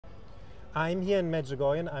I'm here in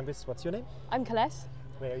Medjugorje and I'm with, what's your name? I'm Colette.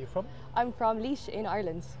 Where are you from? I'm from Laois in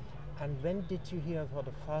Ireland. And when did you hear for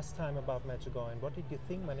the first time about Medjugorje and what did you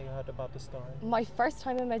think when you heard about the story? My first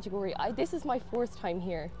time in Medjugorje, this is my fourth time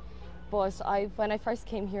here. But when I first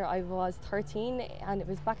came here, I was 13 and it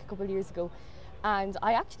was back a couple of years ago. And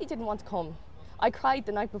I actually didn't want to come. I cried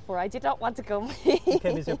the night before. I did not want to come. You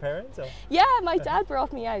came with your parents? Or? Yeah, my dad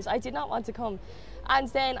brought me out. I did not want to come. And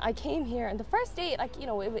then I came here and the first day,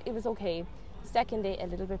 it was okay. The second day, a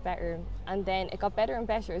little bit better. And then it got better and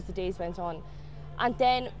better as the days went on. And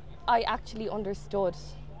then I actually understood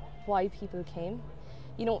why people came.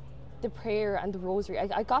 You know, the prayer and the rosary.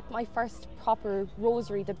 I got my first proper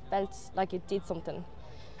rosary that felt like it did something.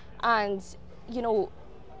 And, you know,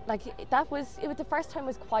 the first time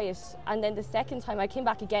was quiet, and then the second time I came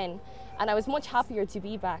back again and I was much happier to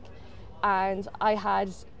be back. And I had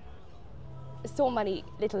so many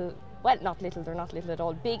little, well, not little, they're not little at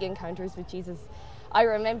all, big encounters with Jesus. I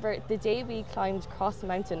remember the day we climbed Cross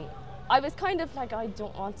Mountain, I was kind of like, I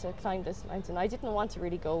don't want to climb this mountain. I didn't want to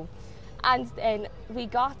really go. And then we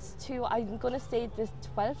got to, I'm going to say, the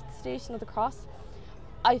 12th station of the cross.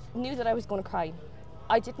 I knew that I was going to cry.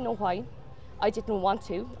 I didn't know why. I didn't want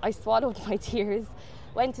to. I swallowed my tears,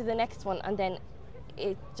 went to the next one, and then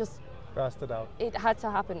it just busted out. It had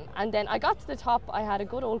to happen. And then I got to the top, I had a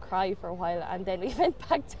good old cry for a while, and then we went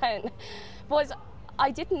back down. But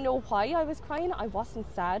I didn't know why I was crying. I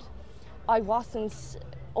wasn't sad. I wasn't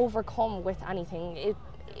overcome with anything.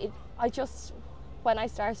 I just, when I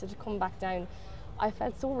started to come back down, I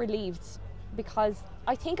felt so relieved, because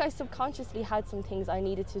I think I subconsciously had some things I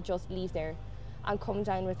needed to just leave there and come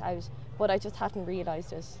down without, but I just hadn't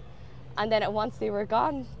realised it. And then once they were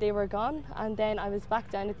gone, and then I was back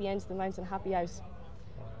down at the end of the mountain, happy out.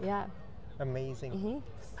 Yeah. Amazing. Mm-hmm.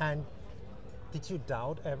 And did you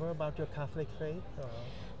doubt ever about your Catholic faith? Or?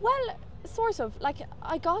 Well, sort of. Like,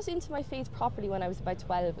 I got into my faith properly when I was about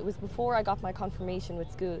 12. It was before I got my confirmation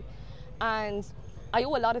with school. And I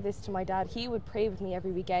owe a lot of this to my dad. He would pray with me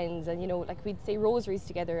every weekend, and, you know, like, we'd say rosaries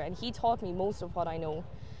together, and he taught me most of what I know.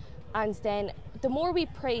 And then the more we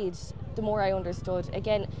prayed, the more I understood.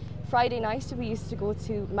 Again, Friday night we used to go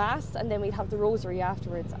to Mass, and then we'd have the rosary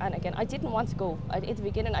afterwards. And again, I didn't want to go. At the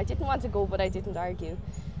beginning, I didn't want to go, but I didn't argue.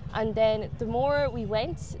 And then the more we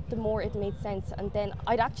went, the more it made sense. And then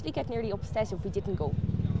I'd actually get nearly upset if we didn't go.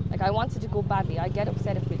 Like, I wanted to go badly. I'd get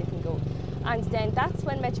upset if we didn't go. And then that's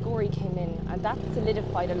when Medjugorje came in, and that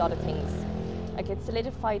solidified a lot of things. Like, it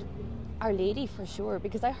solidified Our Lady for sure,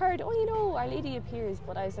 because I heard, oh, you know, Our Lady appears,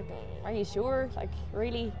 but I was like, are you sure? Like,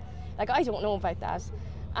 really? Like, I don't know about that.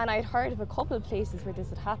 And I'd heard of a couple of places where this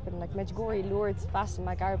had happened, like Medjugorje, Lourdes,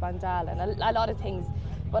 Fatima, Garbandal, and a lot of things,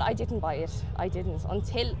 but I didn't buy it. I didn't.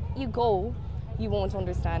 Until you go, you won't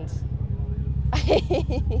understand.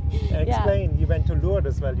 Explain. Yeah. You went to Lourdes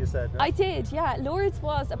as well, you said. Right? I did, yeah. Lourdes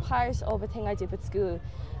was a part of a thing I did with school.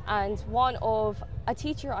 And a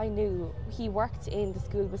teacher I knew, he worked in the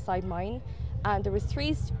school beside mine, and there was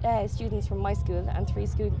 3 students from my school and 3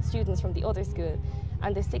 students from the other school,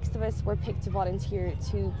 and the 6 of us were picked to volunteer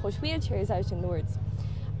to push wheelchairs out in Lourdes.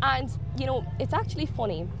 And, you know, it's actually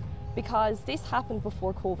funny, because this happened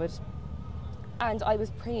before COVID, and I was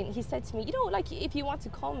praying. He said to me, you know, like, if you want to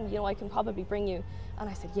come, you know, I can probably bring you. And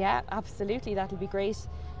I said, yeah, absolutely, that'll be great.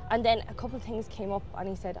 And then a couple of things came up, and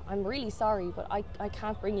he said, I'm really sorry, but I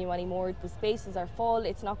can't bring you anymore. The spaces are full,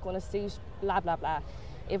 it's not going to suit, blah, blah, blah.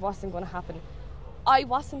 It wasn't going to happen. I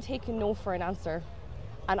wasn't taking no for an answer.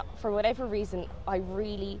 And for whatever reason, I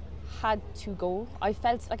really had to go. I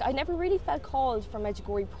felt like I never really felt called for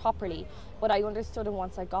Medjugorje properly, but I understood it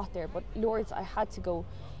once I got there. But Lourdes, I had to go.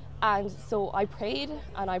 And so I prayed,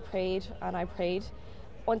 and I prayed, and I prayed,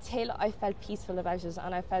 until I felt peaceful about it.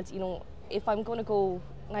 And I felt, you know, if I'm going to go,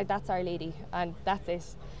 now that's Our Lady, and that's it.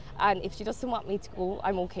 And if she doesn't want me to go,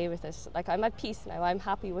 I'm okay with it. Like, I'm at peace now. I'm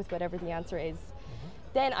happy with whatever the answer is.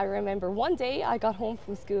 Then I remember one day I got home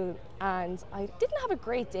from school, and I didn't have a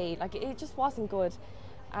great day. Like, it just wasn't good.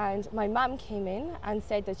 And my mum came in and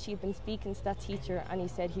said that she'd been speaking to that teacher, and he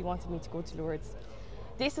said he wanted me to go to Lourdes.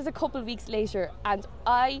 This is a couple of weeks later, and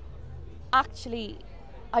I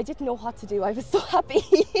didn't know what to do. I was so happy.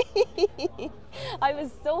 I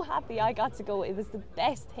was so happy I got to go. It was the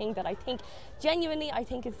best thing that I think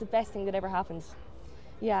it's the best thing that ever happened.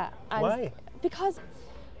 Yeah. And why? Because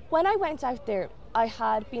when I went out there, I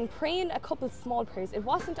had been praying a couple of small prayers. It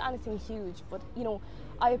wasn't anything huge, but, you know,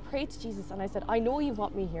 I prayed to Jesus and I said, I know you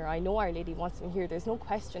want me here. I know Our Lady wants me here. There's no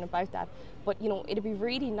question about that. But, you know, it'd be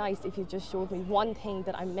really nice if you just showed me one thing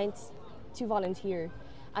that I'm meant to volunteer.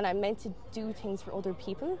 and I'm meant to do things for other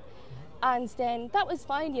people. And then that was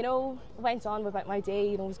fine, you know, went on about my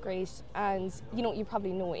day, you know, it was great. And, you know, you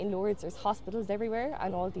probably know in Lourdes there's hospitals everywhere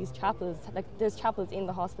and all these chapels, like there's chapels in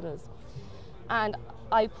the hospitals. And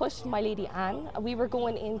I pushed my lady Anne, we were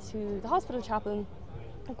going into the hospital chapel,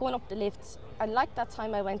 going up the lift, and like that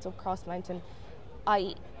time I went up Cross Mountain,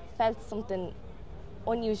 I felt something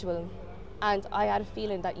unusual, and I had a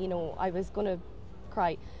feeling that, you know, I was gonna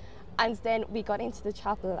cry. And then we got into the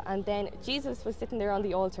chapel, and then Jesus was sitting there on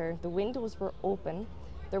the altar, the windows were open,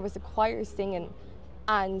 there was a choir singing,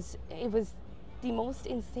 and it was the most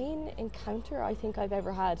insane encounter I think I've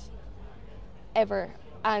ever had, ever.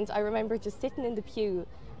 And I remember just sitting in the pew,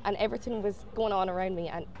 and everything was going on around me,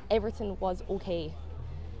 and everything was okay.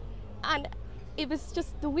 And it was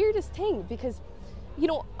just the weirdest thing, because, you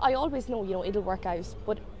know, I always know, you know, it'll work out,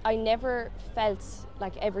 but I never felt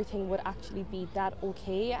like everything would actually be that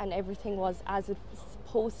okay and everything was as it's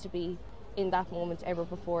supposed to be in that moment ever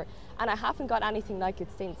before. And I haven't got anything like it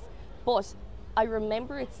since. But I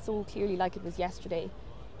remember it so clearly, like it was yesterday,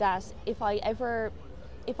 that if I ever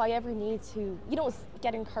need to, you know,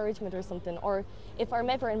 get encouragement or something, or if I'm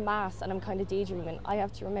ever in Mass and I'm kind of daydreaming, I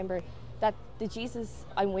have to remember that the Jesus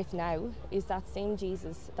I'm with now is that same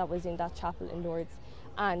Jesus that was in that chapel in Lourdes.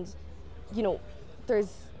 And, you know,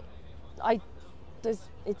 it's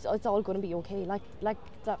all going to be okay. Like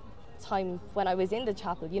that time when I was in the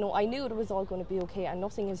chapel, you know, I knew it was all going to be okay and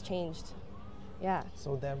nothing has changed. Yeah.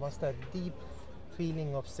 So there was that deep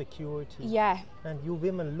feeling of security. Yeah. And you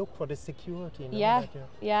women look for the security. No? Yeah.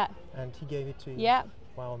 Yeah. And he gave it to you. Yeah.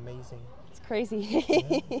 Wow, amazing. It's crazy.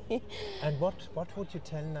 Yeah. And what would you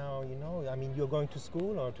tell now, you know? I mean, you're going to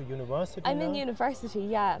school or to university I'm now? in university,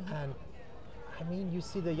 yeah. And I mean, you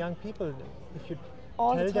see the young people, if you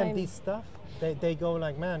all tell the them time. this stuff, they go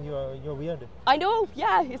like, man, you're weird. I know,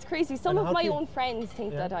 yeah, it's crazy. Some And of my you- own friends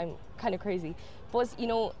think Yeah. that I'm kind of crazy. But, you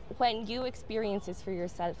know, when you experience this for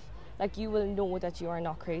yourself, like, you will know that you are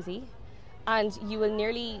not crazy, and you'll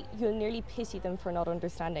nearly pity them for not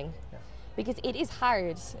understanding. Yeah. Because it is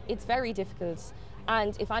hard, it's very difficult,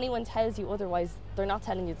 and if anyone tells you otherwise, they're not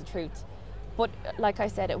telling you the truth. But like I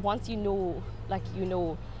said, once you know, like, you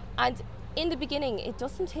know. And in the beginning, it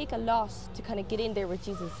doesn't take a lot to kind of get in there with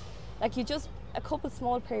Jesus. Like, you just, a couple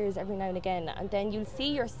small prayers every now and again, and then you'll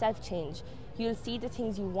see yourself change. You'll see the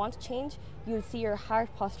things you want to change. You'll see your heart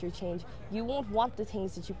posture change. You won't want the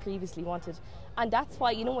things that you previously wanted. And that's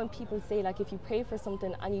why, you know, when people say, like, if you pray for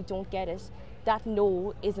something and you don't get it, that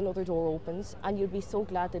no is another door opens, and you'll be so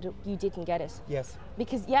glad that you didn't get it. Yes.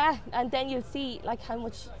 Because, yeah, and then you'll see, like, how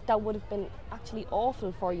much that would have been actually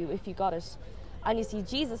awful for you if you got it. And you see,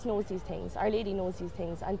 Jesus knows these things, Our Lady knows these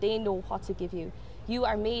things, and they know what to give you. You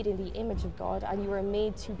are made in the image of God, and you are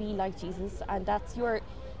made to be like Jesus, and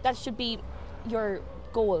that should be your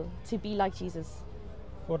goal, to be like Jesus.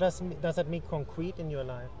 What does that mean concrete in your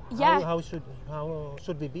life? Yeah. How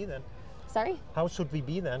should we be then? Sorry? How should we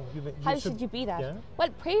be then? How should you be that? Yeah. Well,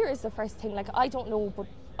 prayer is the first thing. Like, I don't know, but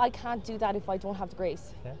I can't do that if I don't have the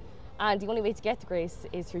grace. Yeah. And the only way to get the grace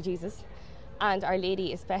is through Jesus. And Our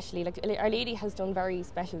Lady especially. Like, Our Lady has done very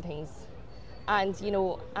special things. And, you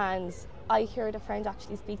know, and I heard a friend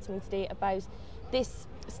actually speak to me today about this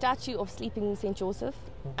statue of sleeping St. Joseph,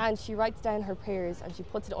 and she writes down her prayers and she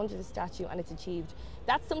puts it under the statue, and it's achieved.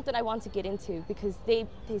 That's something I want to get into, because they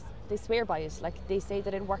swear by it. Like, they say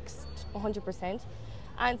that it works 100%.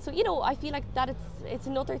 And so, you know, I feel like that it's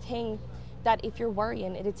another thing that if you're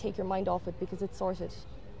worrying, it'd take your mind off it because it's sorted.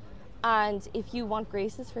 And if you want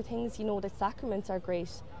graces for things, you know, the sacraments are great.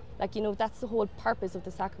 Like, you know, that's the whole purpose of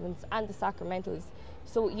the sacraments and the sacramentals.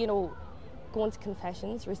 So, you know, going to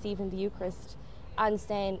confessions, receiving the Eucharist, and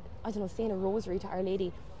then, I don't know, saying a rosary to Our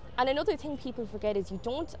Lady. And another thing people forget is you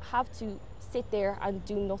don't have to sit there and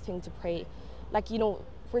do nothing to pray. Like, you know,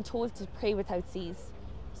 we're told to pray without cease.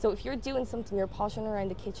 So if you're doing something, you're pottering around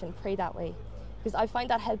the kitchen, pray that way. Because I find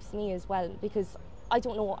that helps me as well, because I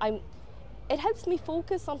don't know, it helps me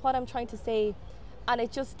focus on what I'm trying to say, and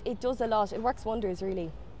it does a lot. It works wonders,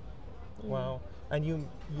 really. Wow. And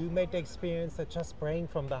you made the experience that just praying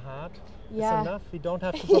from the heart is Yeah. enough. We don't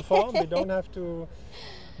have to perform. We don't have to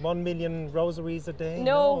 1 million rosaries a day.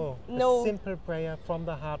 No. A simple prayer from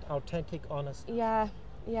the heart, authentic, honest. Yeah.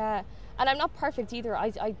 And I'm not perfect either.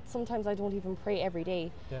 I sometimes I don't even pray every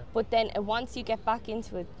day. Yeah. But then once you get back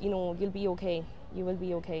into it, you know, you'll be okay. You will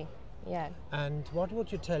be okay. Yeah. And what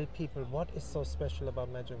would you tell people? What is so special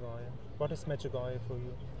about Medjugorje? What is Medjugorje for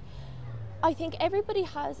you? I think everybody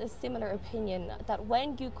has a similar opinion that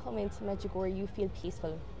when you come into Medjugorje, you feel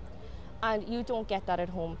peaceful. and you don't get that at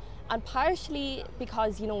home. And partially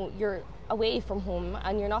because, you know, you're away from home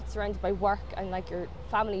and you're not surrounded by work and like your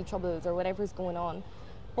family troubles or whatever's going on.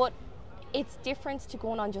 But it's different to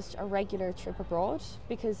going on just a regular trip abroad,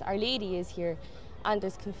 because Our Lady is here and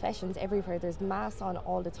there's confessions everywhere, there's mass on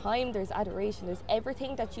all the time, there's adoration, there's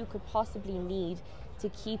everything that you could possibly need to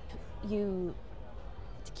keep you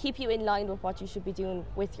in line with what you should be doing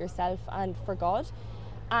with yourself and for God.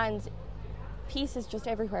 And peace is just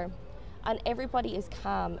everywhere, and everybody is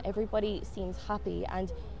calm, everybody seems happy.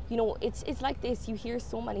 And you know, it's like this, you hear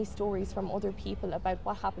so many stories from other people about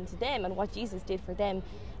what happened to them and what Jesus did for them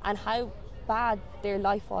and how bad their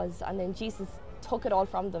life was, and then Jesus took it all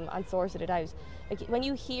from them and sorted it out. Like, when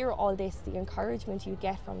you hear all this, the encouragement you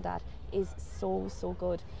get from that is so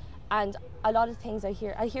good. And a lot of things I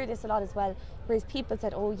hear this a lot as well, whereas people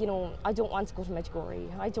said, oh, you know, I don't want to go to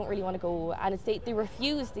Medjugorje, I don't really want to go, and it's they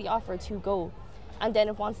refused the offer to go, and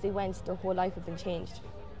then once they went, their whole life had been changed.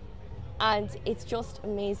 And it's just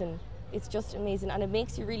amazing, and it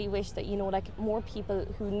makes you really wish that, you know, like, more people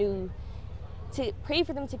who knew, to pray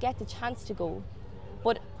for them to get the chance to go,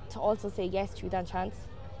 but to also say yes to that chance,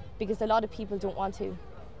 because a lot of people don't want to,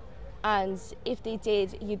 and if they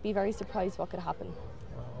did, you'd be very surprised what could happen.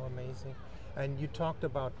 Wow, amazing. And you talked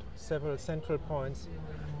about several central points.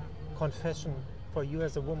 Confession for you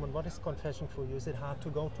as a woman, what is confession for you? Is it hard to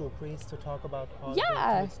go to a priest to talk about all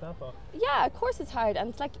the stuff? Or? Yeah, of course it's hard, and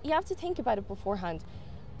it's like, you have to think about it beforehand,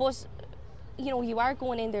 but you know, you are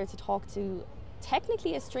going in there to talk to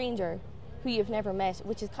technically a stranger who you've never met,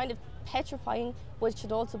 which is kind of petrifying, but it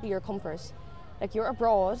should also be your comfort. Like, you're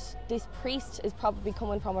abroad, this priest is probably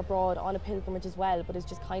coming from abroad on a pilgrimage as well, but is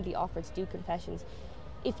just kindly offered to do confessions.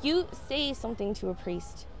 If you say something to a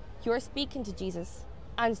priest, you're speaking to Jesus,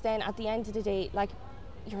 and then at the end of the day, like,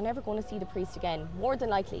 you're never going to see the priest again. More than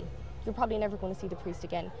likely, you're probably never going to see the priest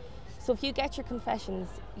again. So if you get your confessions,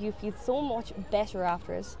 you feel so much better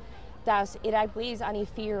after it, that it outweighs any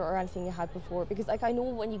fear or anything you had before. Because, like, I know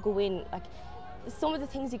when you go in, like, some of the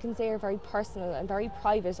things you can say are very personal and very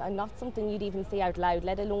private and not something you'd even say out loud,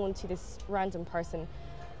 let alone to this random person.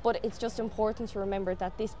 But it's just important to remember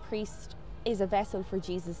that this priest is a vessel for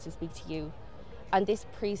Jesus to speak to you, and this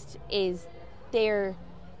priest is there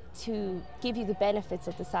to give you the benefits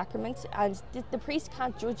of the sacrament, and the priest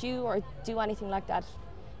can't judge you or do anything like that.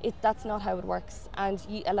 That's not how it works, and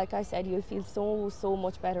you, like I said, you'll feel so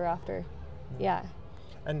much better after. Yeah.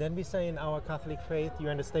 And then we say in our Catholic faith,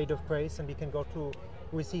 you're in a state of grace and we can go to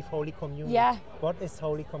receive Holy Communion. Yeah. What is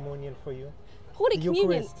Holy Communion for you? Holy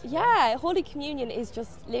Communion, Eucharist. yeah, Holy Communion is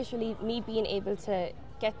just literally me being able to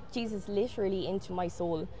get Jesus literally into my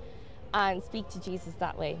soul and speak to Jesus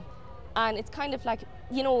that way. And it's kind of like,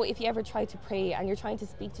 you know, if you ever try to pray and you're trying to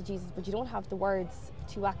speak to Jesus, but you don't have the words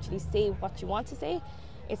to actually say what you want to say,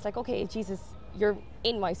 it's like, okay, Jesus, you're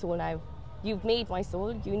in my soul now. You've made my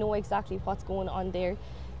soul. You know exactly what's going on there.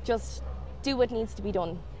 Just do what needs to be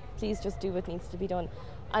done. Please just do what needs to be done.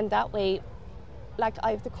 And that way, like,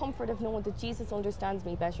 I have the comfort of knowing that Jesus understands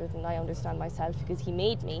me better than I understand myself, because he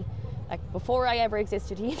made me. Like, before I ever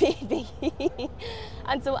existed, he made me.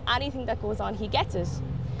 And so anything that goes on, he gets it.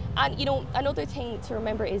 And, you know, another thing to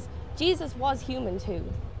remember is Jesus was human too.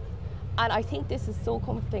 And I think this is so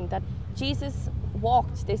comforting, that Jesus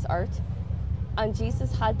walked this earth, and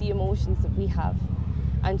Jesus had the emotions that we have.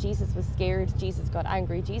 And Jesus was scared, Jesus got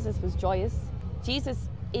angry, Jesus was joyous. Jesus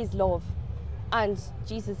is love, and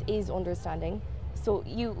Jesus is understanding. So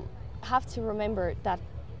you have to remember that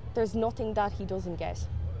there's nothing that he doesn't get.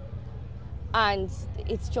 And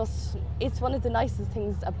it's one of the nicest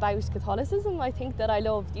things about Catholicism, I think, that I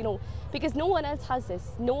love, you know, because no one else has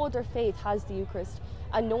this. No other faith has the Eucharist,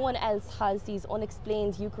 and no one else has these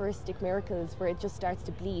unexplained Eucharistic miracles where it just starts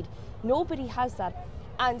to bleed. Nobody has that.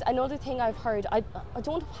 And another thing I've heard, I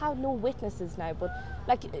don't have no witnesses now, but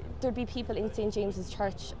like, there'd be people in St. James's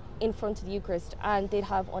Church in front of the Eucharist and they'd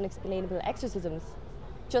have unexplainable exorcisms.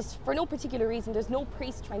 Just for no particular reason. There's no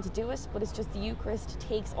priest trying to do it, but it's just the Eucharist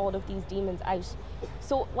takes all of these demons out.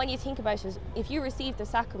 So when you think about it, if you receive the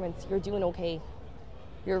sacraments, you're doing okay.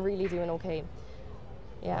 You're really doing okay.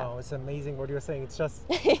 Yeah. Wow, it's amazing what you're saying. It's just,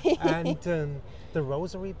 and the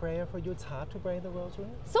rosary prayer for you, it's hard to pray the rosary?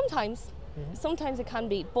 Sometimes. Sometimes it can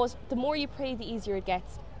be, but the more you pray, the easier it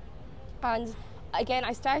gets. And again,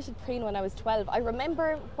 I started praying when I was 12. I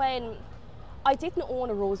remember when I didn't own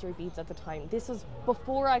a rosary beads at the time. This was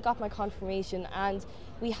before I got my confirmation, and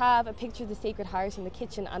we have a picture of the Sacred Heart in the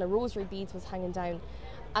kitchen and a rosary beads was hanging down.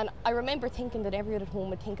 And I remember thinking that everyone at home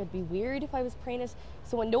would think I'd be weird if I was praying it.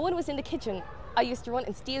 So when no one was in the kitchen, I used to run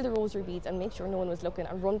and steal the rosary beads and make sure no one was looking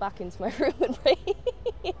and run back into my room and pray.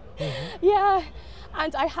 Yeah.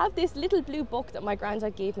 And I have this little blue book that my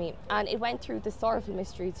granddad gave me, and it went through the sorrowful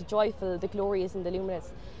mysteries, the joyful, the glorious and the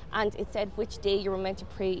luminous. And it said which day you were meant to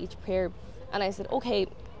pray each prayer. And I said, okay,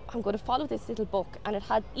 I'm going to follow this little book. And it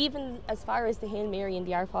had even as far as the Hail Mary and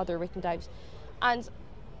the Our Father written out. And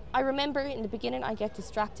I remember in the beginning I get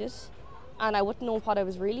distracted and I wouldn't know what I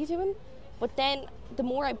was really doing. But then the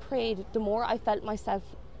more I prayed, the more I felt myself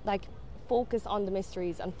like focus on the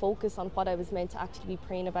mysteries and focus on what I was meant to actually be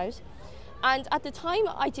praying about. And at the time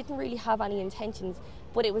I didn't really have any intentions,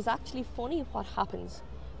 but it was actually funny what happened,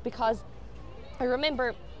 because I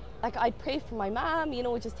remember like I'd pray for my mom, you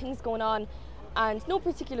know, just things going on, and no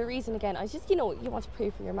particular reason again. I just, you know, you want to pray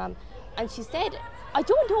for your mom. And she said, I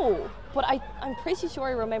don't know, but I'm pretty sure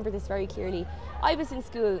I remember this very clearly. I was in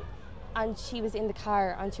school and she was in the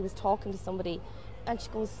car and she was talking to somebody, and she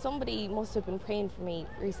goes, somebody must have been praying for me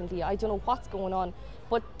recently. I don't know what's going on,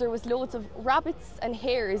 but there was loads of rabbits and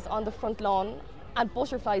hares on the front lawn and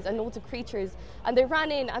butterflies and loads of creatures, and they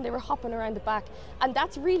ran in and they were hopping around the back. And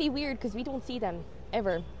that's really weird because we don't see them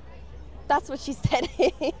ever. That's what she said.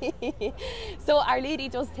 So Our Lady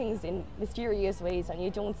does things in mysterious ways, and you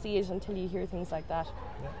don't see it until you hear things like that.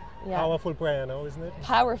 Yeah. Powerful prayer, no, isn't it?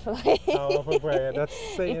 Powerful. Powerful prayer.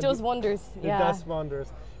 That's saying it does wonders. It does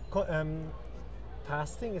wonders.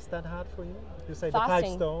 Fasting, is that hard for you? You say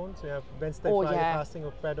fasting. The 5 stones, you have Wednesday, Friday fasting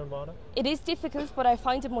of bread and water. It is difficult, but I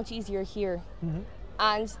find it much easier here.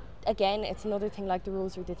 And again, it's another thing like the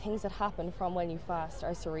rosary. The things that happen from when you fast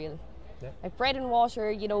are surreal. Yeah. Like bread and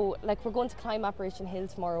water, you know, like we're going to climb Apparition Hill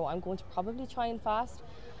tomorrow. I'm going to probably try and fast.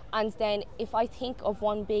 And then if I think of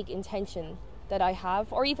one big intention that I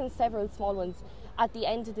have, or even several small ones, at the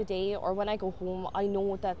end of the day or when I go home, I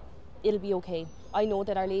know that it'll be okay. I know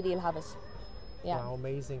that Our Lady will have it. Yeah. Wow,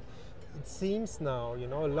 amazing. It seems now, you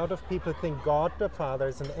know, a lot of people think God the Father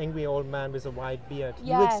is an angry old man with a white beard.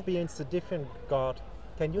 Yeah. You experience a different God.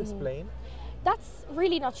 Can you explain? That's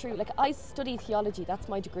really not true. Like, I study theology, that's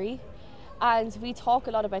my degree. And we talk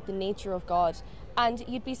a lot about the nature of God. And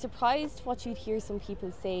you'd be surprised what you'd hear some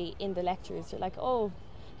people say in the lectures. They're like, oh,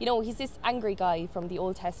 you know, he's this angry guy from the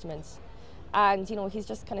Old Testament. And, you know, he's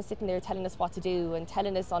just kind of sitting there telling us what to do and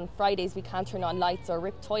telling us on Fridays we can't turn on lights or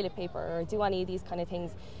rip toilet paper or do any of these kind of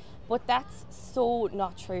things. But that's so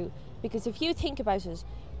not true. Because if you think about it,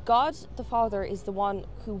 God the Father is the one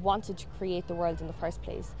who wanted to create the world in the first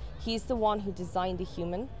place. He's the one who designed the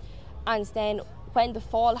human. And then when the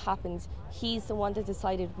fall happened, he's the one that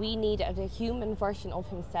decided we needed a human version of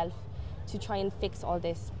himself to try and fix all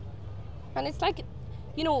this. And it's like,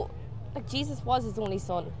 you know, like Jesus was his only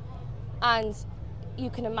son. And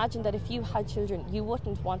you can imagine that if you had children, you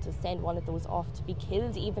wouldn't want to send one of those off to be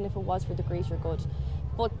killed, even if it was for the greater good.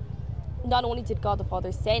 But not only did God the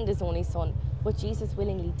Father send his only son, but Jesus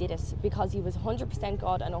willingly did it because he was 100%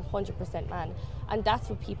 God and 100% man. And that's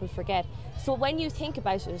what people forget. So when you think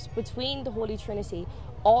about it, between the Holy Trinity,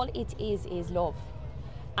 all it is love.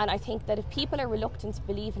 And I think that if people are reluctant to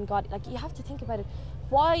believe in God, like, you have to think about it.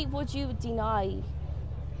 Why would you deny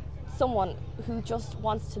someone who just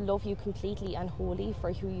wants to love you completely and wholly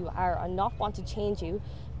for who you are and not want to change you,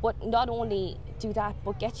 but not only do that,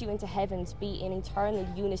 but get you into heaven to be in eternal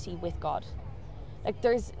unity with God? Like,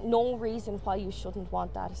 there's no reason why you shouldn't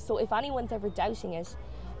want that. So if anyone's ever doubting it,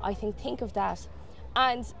 I think of that.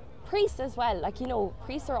 And priests as well, like, you know,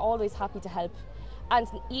 priests are always happy to help. And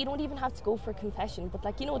you don't even have to go for confession, but,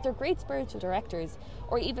 like, you know, they're great spiritual directors,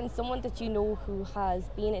 or even someone that you know who has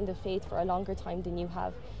been in the faith for a longer time than you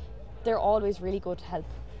have. They're always really good to help.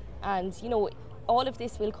 And, you know, all of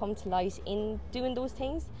this will come to light in doing those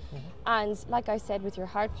things. And like I said, with your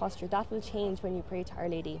heart posture, that will change when you pray to Our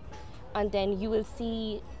Lady. And then you will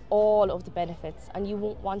see all of the benefits and you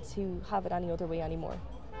won't want to have it any other way anymore.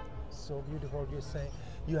 So beautiful. You say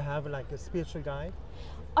you have like a spiritual guide?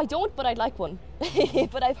 I don't, but I'd like one.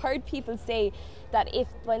 But I've heard people say that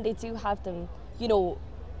when they do have them, you know,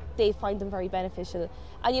 they find them very beneficial.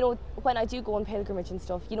 And, you know, when I do go on pilgrimage and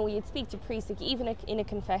stuff, you know, you'd speak to priests, like, even in a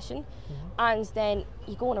confession, and then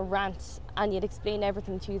you go on a rant and you'd explain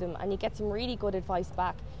everything to them and you get some really good advice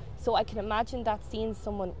back. So I can imagine that seeing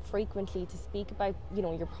someone frequently to speak about, you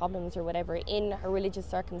know, your problems or whatever in a religious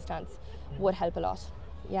circumstance would help a lot.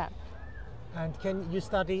 Yeah. And can you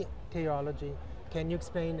study theology? Can you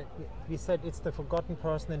explain, we said it's the forgotten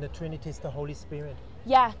person in the Trinity is the Holy Spirit.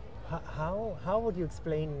 Yeah. How would you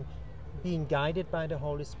explain being guided by the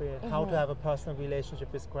Holy Spirit, how to have a personal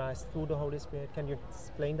relationship with Christ through the Holy Spirit? Can you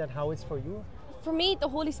explain that, how it's for you? For me, the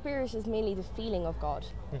Holy Spirit is mainly the feeling of God,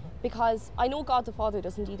 because I know God the Father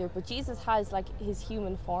doesn't either, but Jesus has like his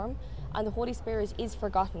human form, and the Holy Spirit is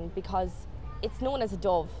forgotten because it's known as a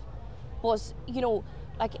dove. But, you know,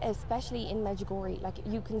 like especially in Medjugorje, like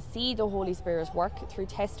you can see the Holy Spirit work through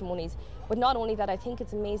testimonies. But not only that, I think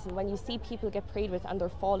it's amazing when you see people get prayed with and they're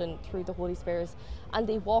fallen through the Holy Spirit and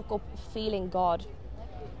they walk up feeling God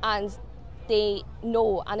and they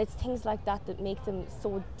know, and it's things like that that make them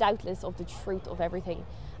so doubtless of the truth of everything.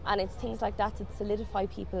 And it's things like that that solidify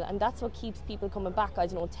people, and that's what keeps people coming back, I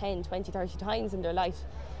don't know, 10, 20, 30 times in their life.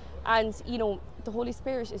 And you know, the Holy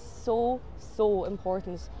Spirit is so, so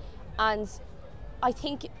important. And I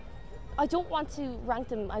think, I don't want to rank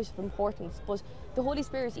them out of importance, but the Holy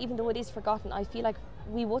Spirit, even though it is forgotten, I feel like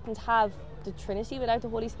we wouldn't have the Trinity without the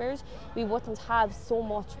Holy Spirit. We wouldn't have so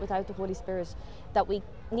much without the Holy Spirit that we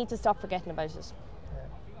need to stop forgetting about it.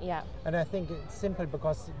 Yeah. And I think it's simple,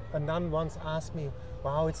 because a nun once asked me,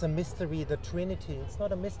 wow, it's a mystery, the Trinity. It's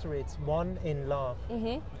not a mystery, it's one in love.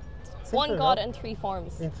 Mm-hmm. Simple, one God no? in 3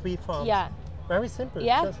 forms. In 3 forms. Yeah. Very simple.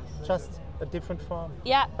 Yeah. Just a different form.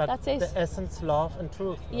 Yeah, but that's it. The essence, love and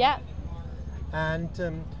truth. No? Yeah.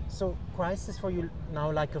 And so Christ is for you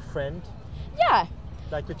now like a friend? Yeah.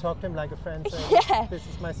 Like you talk to him like a friend, saying, yeah. This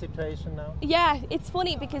is my situation now? Yeah, it's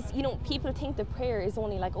funny because, you know, people think that prayer is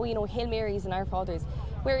only like, oh, you know, Hail Marys and Our Fathers.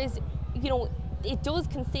 Whereas, you know, it does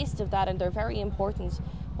consist of that and they're very important.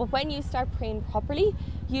 But when you start praying properly,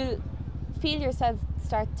 you feel yourself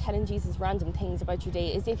start telling Jesus random things about your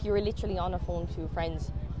day as if you were literally on a phone to a friend.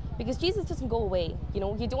 Because Jesus doesn't go away. You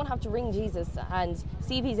know, you don't have to ring Jesus and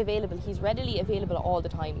see if he's available. He's readily available all the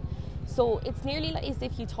time. So it's nearly like as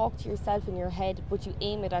if you talk to yourself in your head, but you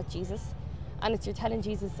aim it at Jesus. And it's you're telling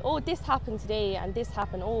Jesus, oh, this happened today and this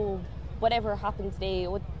happened. Oh, whatever happened today.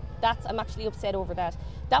 Oh, I'm actually upset over that.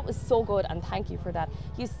 That was so good and thank you for that.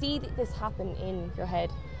 You see this happen in your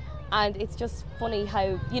head. And it's just funny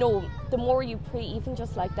how, you know, the more you pray, even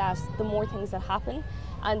just like that, the more things that happen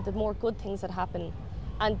and the more good things that happen.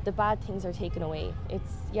 And the bad things are taken away.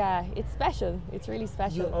 It's special. It's really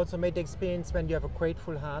special. You also made the experience when you have a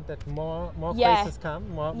grateful heart that more graces come,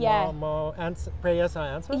 more prayers are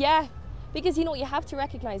answered? Yeah, because you know, you have to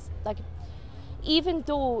recognize, like, even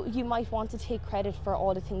though you might want to take credit for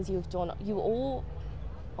all the things you've done, you owe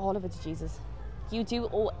all of it to Jesus. You do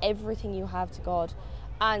owe everything you have to God.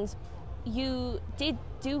 And you did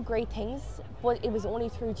do great things, but it was only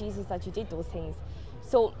through Jesus that you did those things.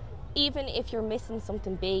 So even if you're missing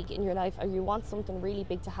something big in your life or you want something really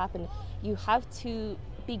big to happen, you have to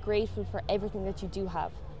be grateful for everything that you do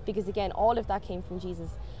have, because again, all of that came from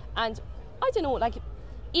Jesus. And I don't know, like,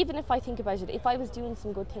 even if I think about it, if I was doing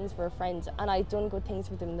some good things for a friend and I'd done good things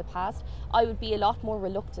for them in the past, I would be a lot more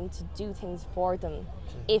reluctant to do things for them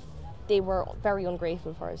if they were very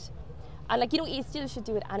ungrateful for it. And like, you know, you still should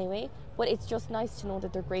do it anyway, but it's just nice to know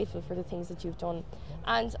that they're grateful for the things that you've done.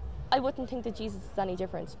 And I wouldn't think that Jesus is any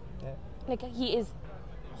different. Yeah. Like, he is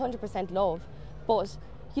 100% love, but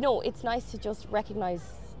you know, it's nice to just recognize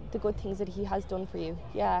the good things that he has done for you.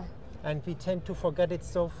 Yeah. And we tend to forget it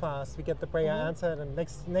so fast. We get the prayer answered and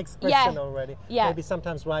next question already. Yeah. Maybe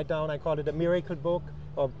sometimes write down, I call it a miracle book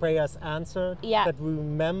or prayers answered. Yeah. That we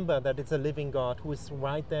remember that it's a living God who is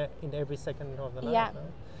right there in every second of the night. Yeah. No?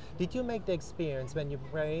 Did you make the experience when you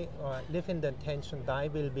pray or live in the intention, thy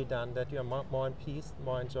will be done, that you're more in peace,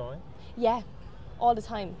 more in joy? Yeah, all the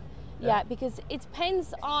time. Yeah, because it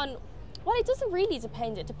depends on, well, it doesn't really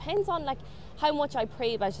depend. It depends on like how much I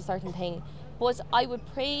pray about a certain thing. But I would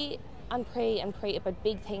pray and pray and pray about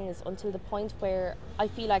big things until the point where I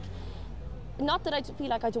feel like, not that I feel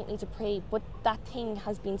like I don't need to pray, but that thing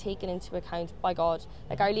has been taken into account by God.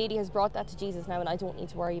 Like Our Lady has brought that to Jesus now and I don't need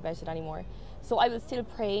to worry about it anymore. So I will still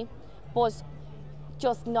pray, but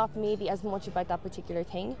just not maybe as much about that particular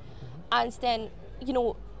thing. And then, you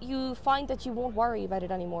know, you find that you won't worry about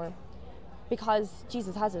it anymore because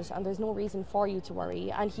Jesus has it and there's no reason for you to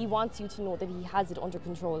worry, and he wants you to know that he has it under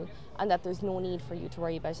control and that there's no need for you to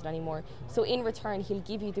worry about it anymore. So in return, he'll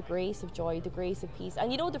give you the grace of joy, the grace of peace,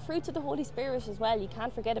 and you know, the fruits of the Holy Spirit as well. You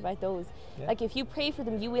can't forget about those. Like if you pray for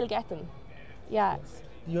them, you will get them. Yeah.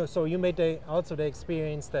 So you made also the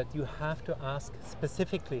experience that you have to ask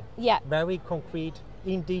specifically, very concrete,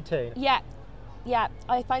 in detail. Yeah,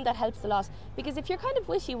 I find that helps a lot, because if you're kind of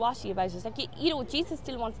wishy-washy about it, like, you know, Jesus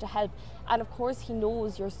still wants to help, and of course he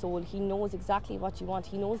knows your soul, he knows exactly what you want,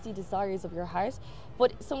 he knows the desires of your heart,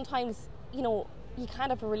 but sometimes, you know, you can't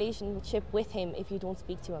have a relationship with him if you don't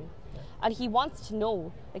speak to him. And he wants to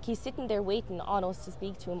know, like he's sitting there waiting on us to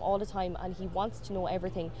speak to him all the time, and he wants to know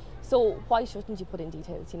everything. So why shouldn't you put in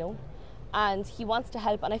details, you know? And he wants to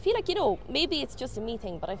help, and I feel like, you know, maybe it's just a me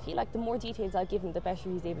thing, but I feel like the more details I give him, the better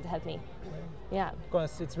he's able to help me. Yeah.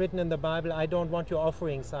 Because it's written in the Bible, I don't want your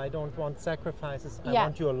offerings, I don't want sacrifices, I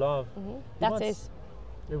want your love. That's it.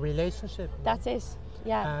 A relationship. That's it.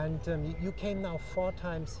 Yeah. And you came now 4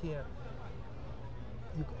 times here.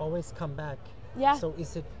 You always come back. Yeah. So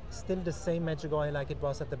is it still the same Medjugorje like it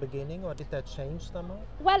was at the beginning, or did that change somehow?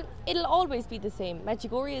 Well, it'll always be the same.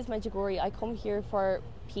 Medjugorje is Medjugorje. I come here for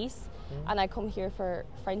peace and I come here for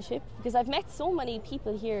friendship, because I've met so many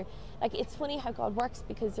people here. Like, it's funny how God works,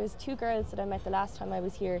 because there's 2 girls that I met the last time I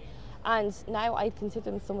was here, and now I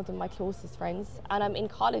consider them, some of them, my closest friends, and I'm in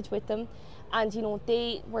college with them. And you know,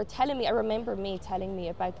 they were telling me, I remember May telling me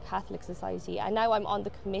about the Catholic Society, and now I'm on the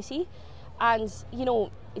committee, and you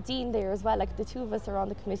know, Dean there as well, like the 2 of us are on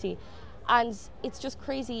the committee, and it's just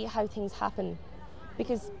crazy how things happen.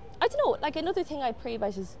 Because I don't know, like, another thing I pray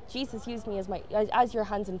about is, Jesus, use me as your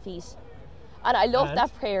hands and feet, and I love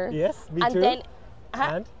that prayer. Yes, me and too. Then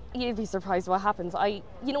and you'd be surprised what happens.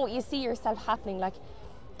 You know, you see yourself happening, like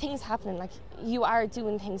things happening, like you are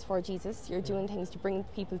doing things for Jesus, you're doing things to bring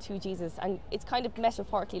people to Jesus, and it's kind of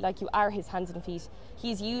metaphorically like you are his hands and feet.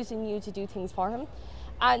 He's using you to do things for him,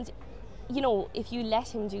 and you know, if you let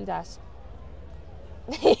him do that,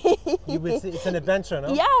 it's an adventure,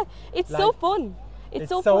 no? Yeah, it's like, so fun. It's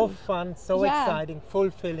so fun, so exciting,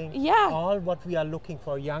 fulfilling. Yeah. All what we are looking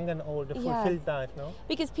for, young and old, a fulfilled life, no?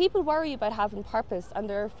 Because people worry about having purpose, and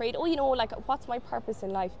they're afraid, oh, you know, like, what's my purpose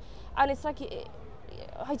in life? And it's like,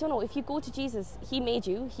 I don't know, if you go to Jesus, he made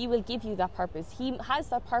you, he will give you that purpose. He has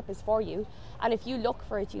that purpose for you, and if you look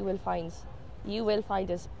for it, you will find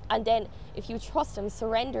it. And then if you trust him,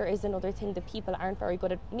 surrender is another thing that people aren't very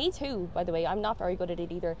good at. Me too, by the way, I'm not very good at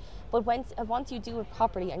it either. But once you do it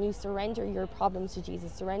properly and you surrender your problems to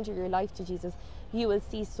Jesus, surrender your life to Jesus, you will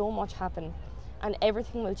see so much happen, and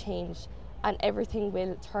everything will change, and everything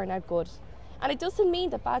will turn out good. And it doesn't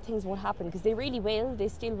mean that bad things won't happen, because they really will, they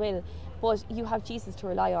still will. But you have Jesus to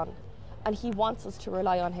rely on, and he wants us to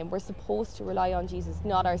rely on him. We're supposed to rely on Jesus,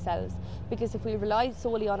 not ourselves. Because if we rely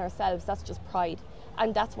solely on ourselves, that's just pride.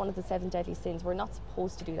 And that's one of the 7 deadly sins. We're not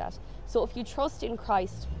supposed to do that. So if you trust in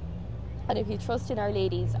Christ, and if you trust in Our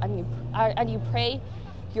Ladies, and you pray,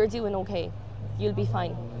 you're doing okay. You'll be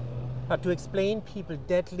fine. But to explain people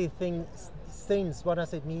deadly sins, what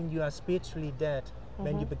does it mean? You are spiritually dead.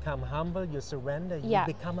 When you become humble, you surrender, you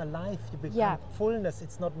become alive, you become fullness.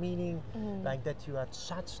 It's not meaning like that you are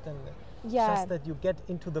judged, and just that you get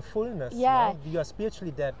into the fullness. Yeah. You are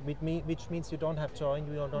spiritually dead, which means you don't have joy and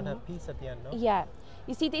you don't have peace at the end, no? Yeah.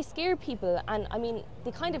 You see, they scare people, and I mean,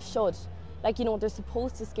 they kind of should. Like, you know, they're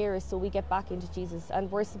supposed to scare us so we get back into Jesus,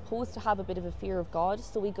 and we're supposed to have a bit of a fear of God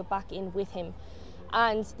so we go back in with him.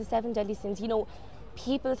 And the 7 deadly sins, you know,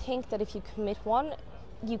 people think that if you commit one,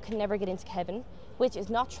 you can never get into heaven, which is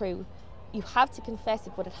not true. You have to confess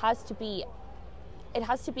it, but it has to be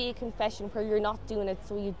a confession where you're not doing it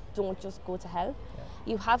so you don't just go to hell.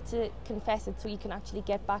 You have to confess it so you can actually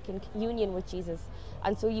get back in communion with Jesus,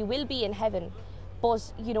 and so you will be in heaven.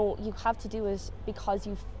 But you know, you have to do it because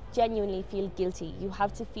you genuinely feel guilty. You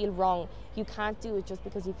have to feel wrong. You can't do it just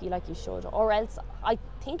because you feel like you should, or else I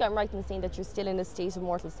think I'm right in saying that you're still in a state of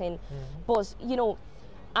mortal sin. But you know,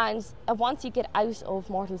 and once you get out of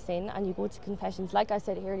mortal sin and you go to confessions, like I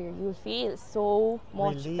said earlier, you'll feel so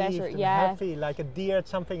much better. And happy, like a deer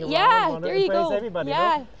jumping around. Yeah, there you go. Everybody,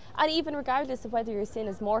 yeah, no? And even regardless of whether your sin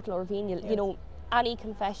is mortal or venial, you know, any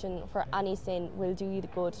confession for any sin will do you the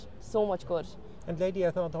good, so much good. And lady,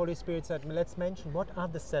 I thought the Holy Spirit said, let's mention, what are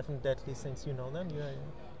the 7 deadly sins? You know them?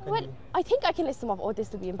 I think I can list them off. Oh,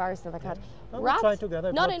 this would be embarrassing if I can't. Well, we'll try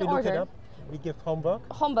together. Not in order. Look it up. We give homework.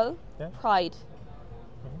 Humble, pride,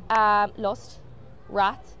 lust,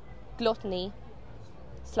 wrath, gluttony,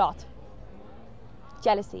 sloth,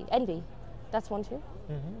 jealousy, envy. That's one too.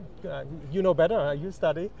 You know better. You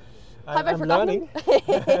study. Have I forgotten?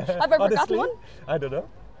 Have I forgotten one? I don't know.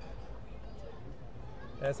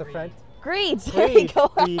 As a friend. Greed. Greed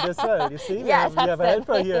as well. You see, we have a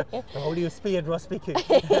helper here. The Holy Spirit was speaking.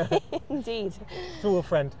 Indeed. Through a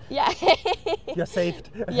friend. Yeah. You're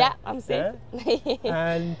saved. Yeah, I'm saved.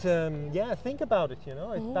 And think about it. You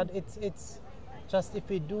know, but it's just if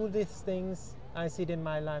we do these things, I see it in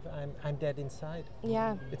my life. I'm dead inside.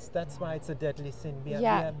 Yeah. That's why it's a deadly sin.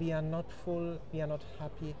 We are not full. We are not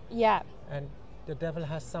happy. Yeah. And the devil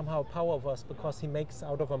has somehow power over us because he makes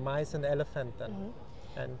out of a mice an elephant.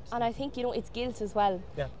 And I think, you know, it's guilt as well.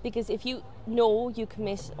 Yeah. Because if you know you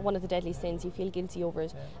commit one of the deadly sins, you feel guilty over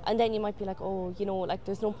it. Yeah. And then you might be like, oh, you know, like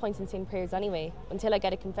there's no point in saying prayers anyway until I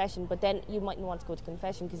get a confession. But then you mightn't want to go to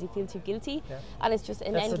confession because you feel too guilty. Yeah. And it's just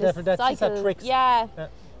an endless cycle. That's just a trick. Yeah.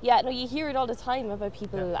 Yeah, no, you hear it all the time about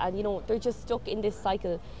people and, you know, they're just stuck in this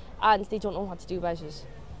cycle and they don't know what to do about it.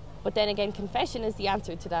 But then again, confession is the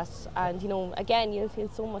answer to that, and you know, again, you'll feel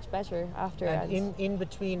so much better after. And in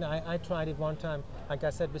between, I tried it one time, like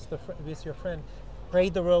I said, with your friend. Pray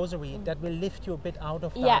the rosary. That will lift you a bit out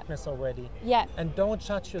of darkness already. Yeah. And don't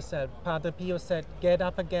judge yourself. Padre Pio said, get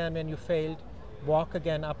up again when you failed, walk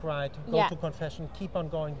again upright, go to confession, keep on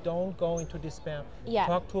going, don't go into despair.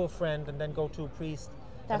 Talk to a friend and then go to a priest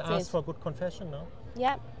and ask for a good confession, no?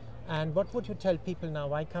 Yeah. And what would you tell people now?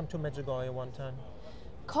 Why come to Medjugorje one time?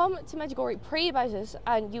 Come to Medjugorje, pray about it,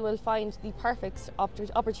 and you will find the perfect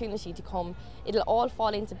opportunity to come. It'll all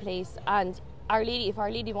fall into place, and Our Lady, if Our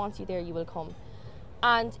Lady wants you there, you will come.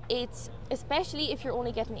 And it's, especially if you're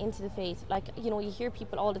only getting into the faith, like, you know, you hear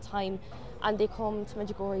people all the time and they come to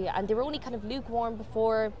Medjugorje and they were only kind of lukewarm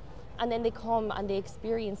before, and then they come and they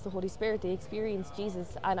experience the Holy Spirit, they experience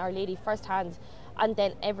Jesus and Our Lady firsthand, and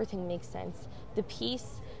then everything makes sense. The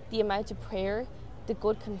peace, the amount of prayer, the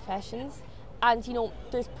good confessions, and you know,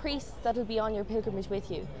 there's priests that'll be on your pilgrimage with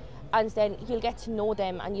you, and then you'll get to know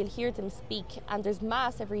them and you'll hear them speak, and there's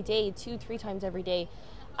mass every day, 2-3 times every day,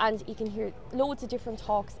 and you can hear loads of different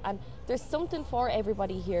talks, and there's something for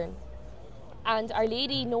everybody here. And Our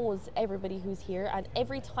Lady knows everybody who's here, and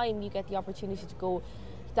every time you get the opportunity to go,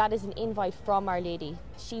 that is an invite from Our Lady.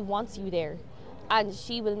 She wants you there, and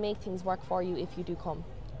she will make things work for you if you do come.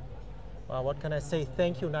 Well, what can I say?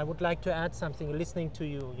 Thank you. And I would like to add something, listening to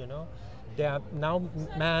you, you know. There are now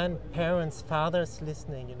parents, fathers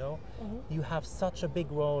listening, you know. You have such a big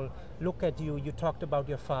role. Look at you. You talked about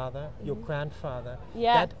your father, your grandfather.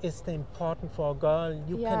 That is the important for a girl.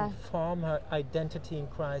 You can form her identity in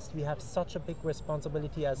Christ. We have such a big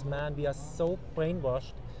responsibility as men. We are so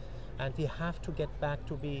brainwashed, and we have to get back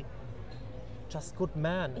to be just good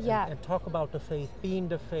men and talk about the faith, be in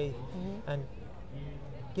the faith, and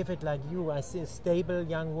give it like you. I see a stable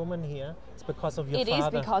young woman here. It's because of your father.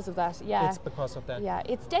 It is because of that, yeah. It's because of that. Yeah,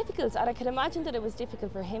 it's difficult, and I can imagine that it was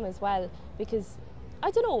difficult for him as well, because, I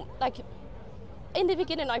don't know, like, in the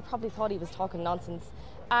beginning I probably thought he was talking nonsense,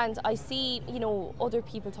 and I see, you know, other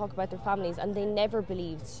people talk about their families and they never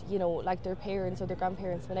believed, you know, like their parents or their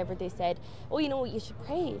grandparents, whenever they said, oh, you know, you should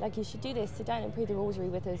pray, like you should do this, sit down and pray the rosary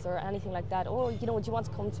with us or anything like that. Oh, you know, do you want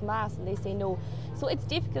to come to mass? And they say no. So it's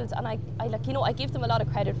difficult, and I like, you know, I give them a lot of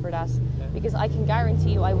credit for that, because I can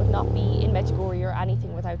guarantee you I would not be in Medjugorje or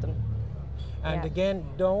anything without them. And again,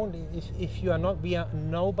 don't, if you are not,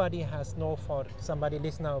 nobody has no fault. Somebody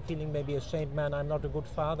listen now feeling maybe ashamed, man, I'm not a good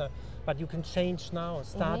father, but you can change now.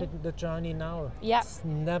 Start the journey now. It's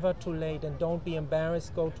never too late, and don't be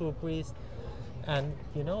embarrassed. Go to a priest, and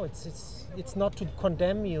you know, it's not to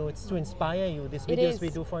condemn you, it's to inspire you. These videos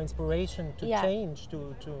we do for inspiration, to change,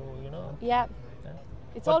 to you know.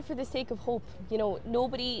 It's all for the sake of hope. You know,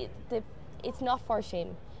 it's not for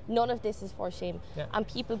shame. None of this is for shame. And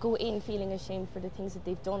people go in feeling ashamed for the things that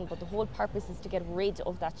they've done, but the whole purpose is to get rid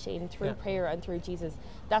of that shame through prayer and through Jesus.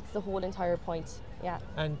 That's the whole entire point.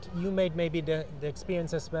 And you made maybe the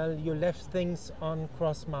experience as well. You left things on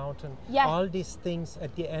Cross Mountain. All these things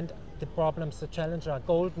at the end, the problems, the challenge are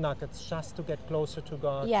gold nuggets just to get closer to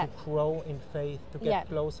God, to grow in faith, to get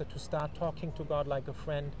closer, to start talking to God like a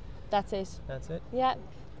friend. That's it. That's it.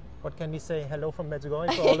 What can we say? Hello from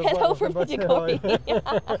Medjugorje for all of us. Hello from Medjugorje.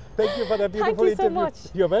 Thank you for that beautiful interview. Thank you so much.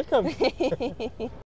 You're welcome.